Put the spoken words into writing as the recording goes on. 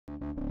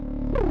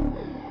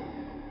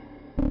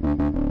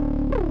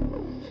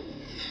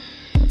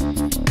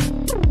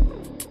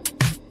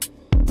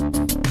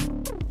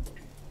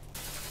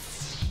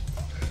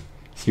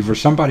See, for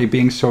somebody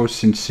being so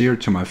sincere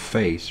to my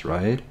face,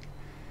 right?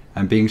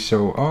 And being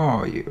so,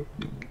 oh,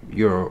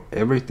 you're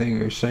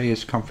everything you say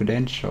is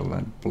confidential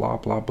and blah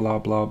blah blah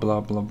blah blah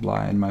blah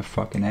blah in my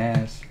fucking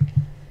ass.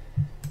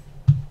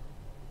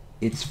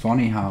 It's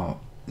funny how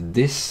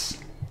this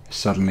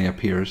suddenly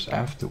appears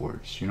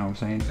afterwards, you know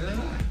what I'm saying?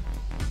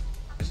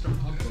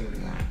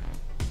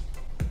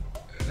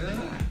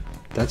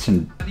 That's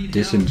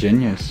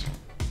disingenuous.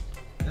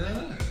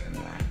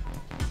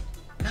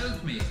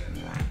 Help me.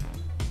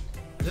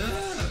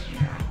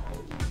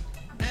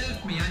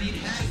 Help me, I need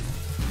help.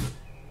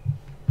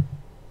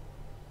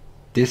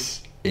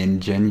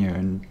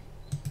 Disingenuine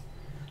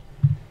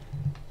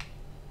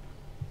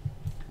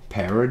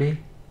parody?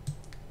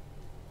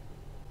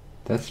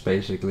 That's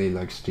basically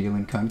like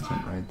stealing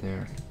content right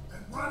there.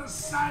 What a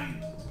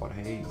sight! But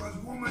hey. Because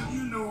woman,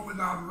 you know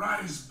without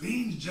rice,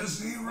 beans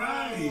just ain't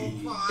right.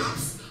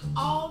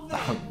 All that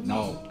Oh,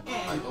 no.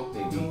 I hope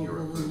they meet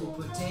your approval.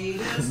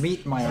 Potatoes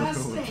Meet my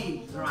approval.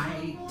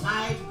 Right,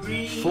 like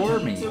green For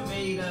me.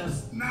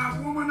 tomatoes.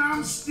 Now, woman,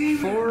 I'm stealing.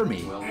 For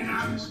me. Well, And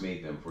EarJuice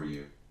made them for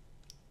you.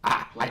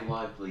 Play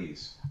live,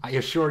 please. Are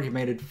you sure you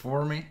made it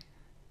for me?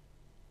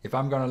 If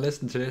I'm gonna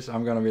listen to this,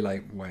 I'm gonna be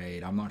like,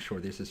 wait, I'm not sure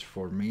this is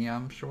for me.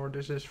 I'm sure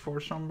this is for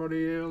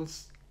somebody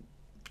else.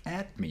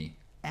 At me.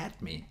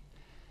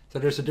 So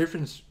there's a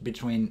difference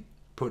between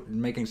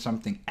making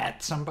something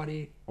at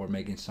somebody or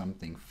making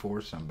something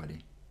for somebody.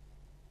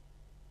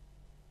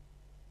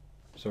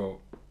 So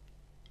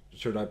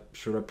should I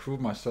prove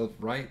myself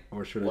right,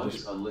 or should One I is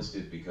just...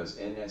 unlisted because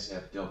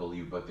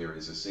NSFW, but there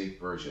is a safe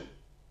version.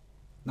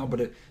 No,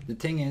 but the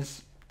thing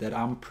is that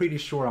I'm pretty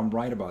sure I'm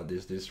right about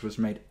this. This was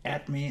made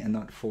at me and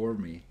not for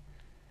me.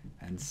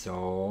 And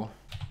so...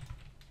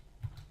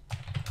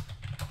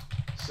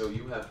 So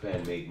you have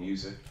fan-made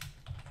music?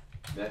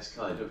 That's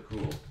kind of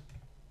cool.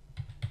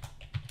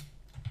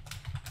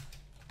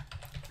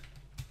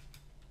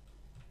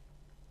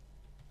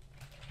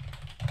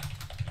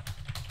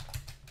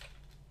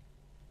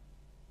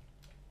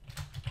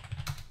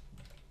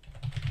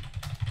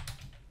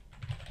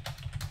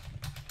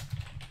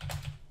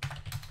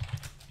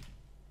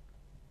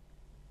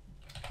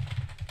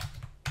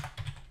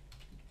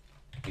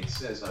 It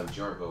says I'm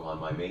Jarbo on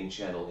my main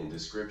channel. In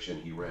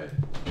description he read.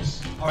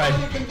 Alright. All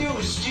you can do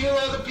is steal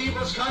other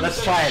people's content.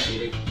 Let's try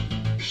it.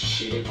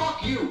 Shit.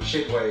 Fuck you,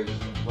 shitwave.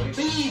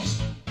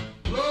 Thieves!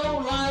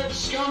 Low-life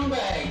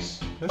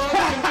scumbags! All you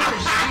can do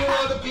is steal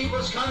other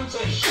people's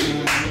content.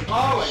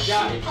 Oh my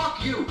god.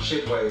 Fuck you,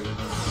 shitwave.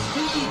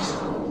 Thieves!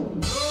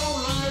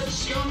 Low-life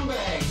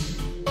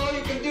scumbags! All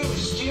you can do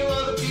is steal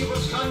other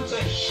people's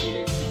content.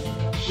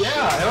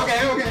 Yeah, okay.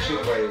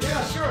 Shitwave.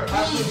 Yeah, sure.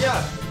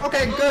 Yeah.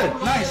 Okay, good.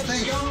 Nice,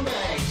 thanks.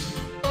 Scumbags!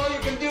 All you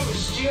can do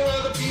is steal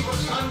other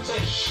people's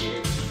content.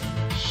 Shit.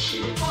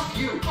 Fuck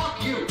you,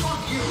 fuck you,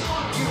 fuck you,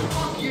 fuck you,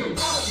 fuck you,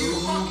 fuck you,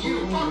 fuck you,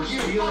 fuck you,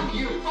 fuck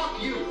you,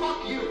 fuck you,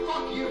 fuck you,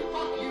 fuck you,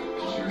 fuck you.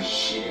 You're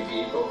shitty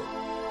people.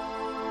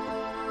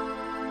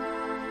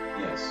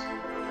 Yes.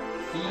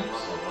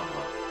 Thieves.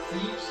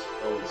 Thieves.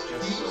 Oh, it's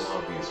just so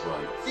obvious,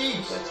 right?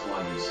 Thieves. That's why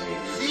you say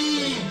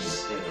Thieves.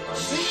 instead of I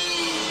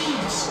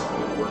Thieves!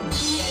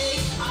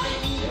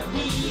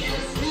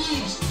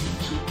 Thieves!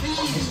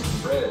 Thieves!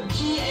 Bread.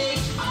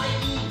 Thieves!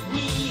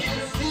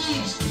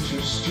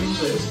 Too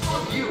stupid.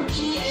 Fuck you.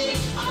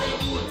 Thieves!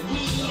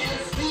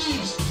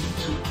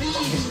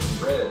 Thieves!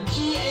 Bread.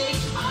 Thieves!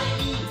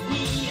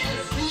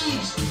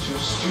 Too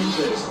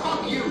stupid.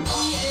 Fuck you.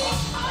 Thieves!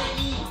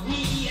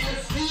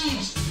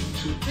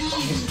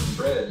 Thieves!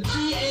 Bread.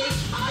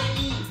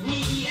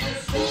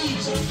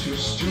 Thieves! Too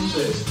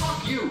stupid.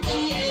 Fuck you.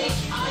 Thieves!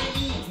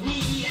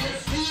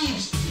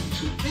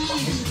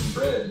 Thieves!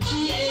 Bread.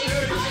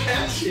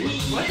 Catchy.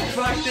 What the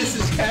fuck? This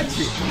is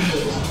catchy.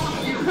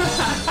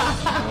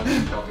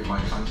 Copy my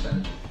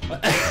content.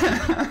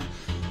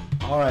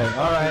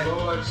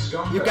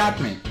 Alright. You got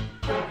me.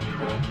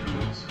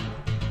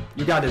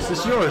 You got this.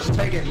 It's yours.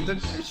 Take it.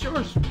 It's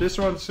yours. This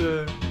one's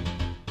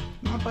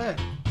not bad.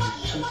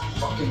 Too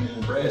fucking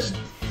bread.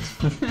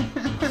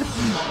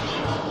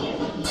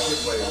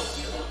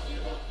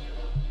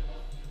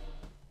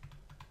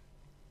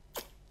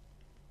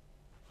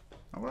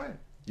 Alright.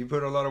 You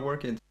put a lot of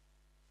work in.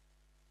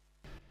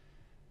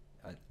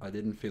 I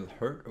didn't feel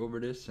hurt over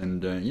this,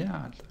 and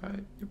yeah,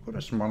 you put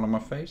a smile on my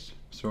face.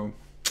 So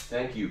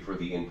Thank you for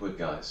the input,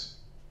 guys.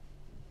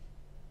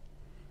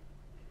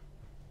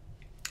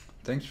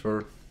 thanks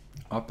for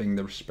upping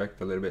the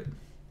respect a little bit.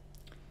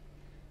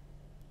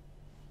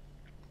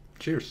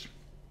 Cheers.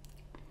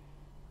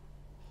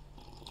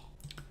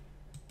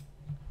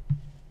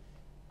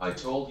 I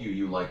told you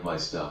you like my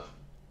stuff.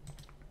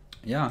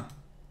 Yeah.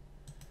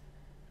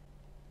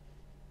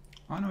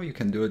 I know you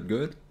can do it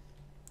good.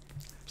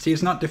 See,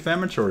 it's not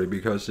defamatory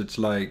because it's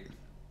like,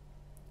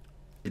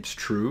 it's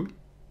true,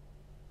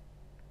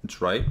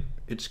 it's right,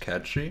 it's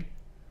catchy.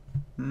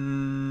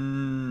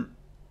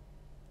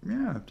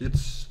 Yeah,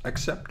 it's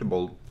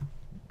acceptable.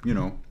 You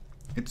know,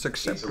 it's It's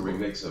acceptable. a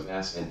remix of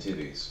Ass and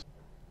Titties.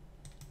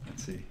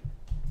 Let's see.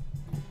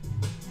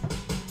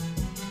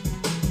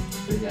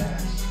 big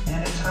ass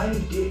and a tiny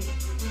dick.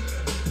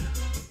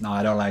 No,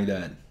 I don't like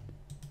that.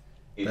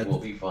 It will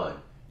be fine.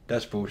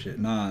 That's bullshit.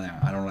 No,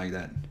 I don't like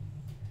that.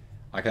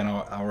 I can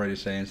already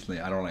say instantly,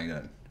 I don't like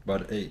that.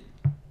 But hey,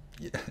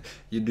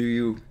 you do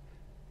you.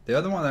 The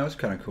other one, that was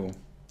kind of cool.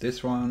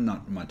 This one,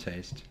 not my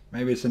taste.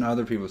 Maybe it's in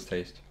other people's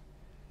taste.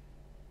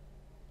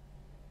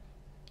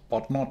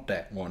 But not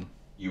that one.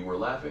 You were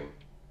laughing.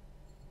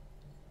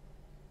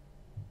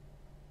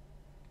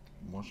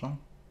 What song?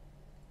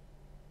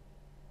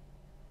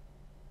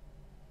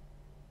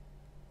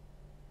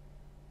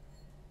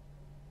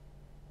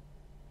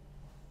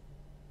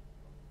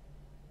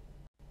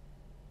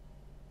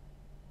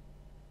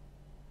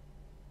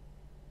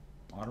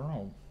 I don't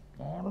know.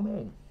 I don't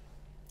know.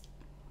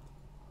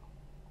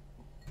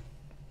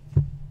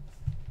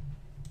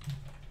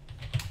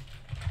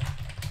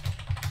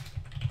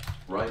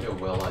 Righto,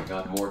 well, I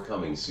got more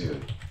coming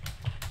soon.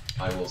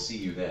 I will see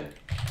you then.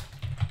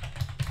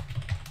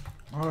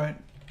 Alright.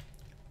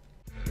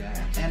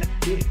 Yeah, and a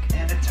dick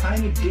and a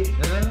tiny dick.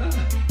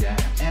 Yeah,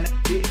 and a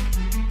dick.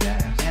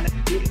 Yeah, and a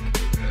dick.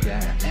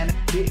 Yeah, and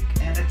a dick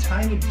and a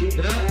tiny dick.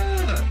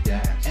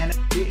 Yeah,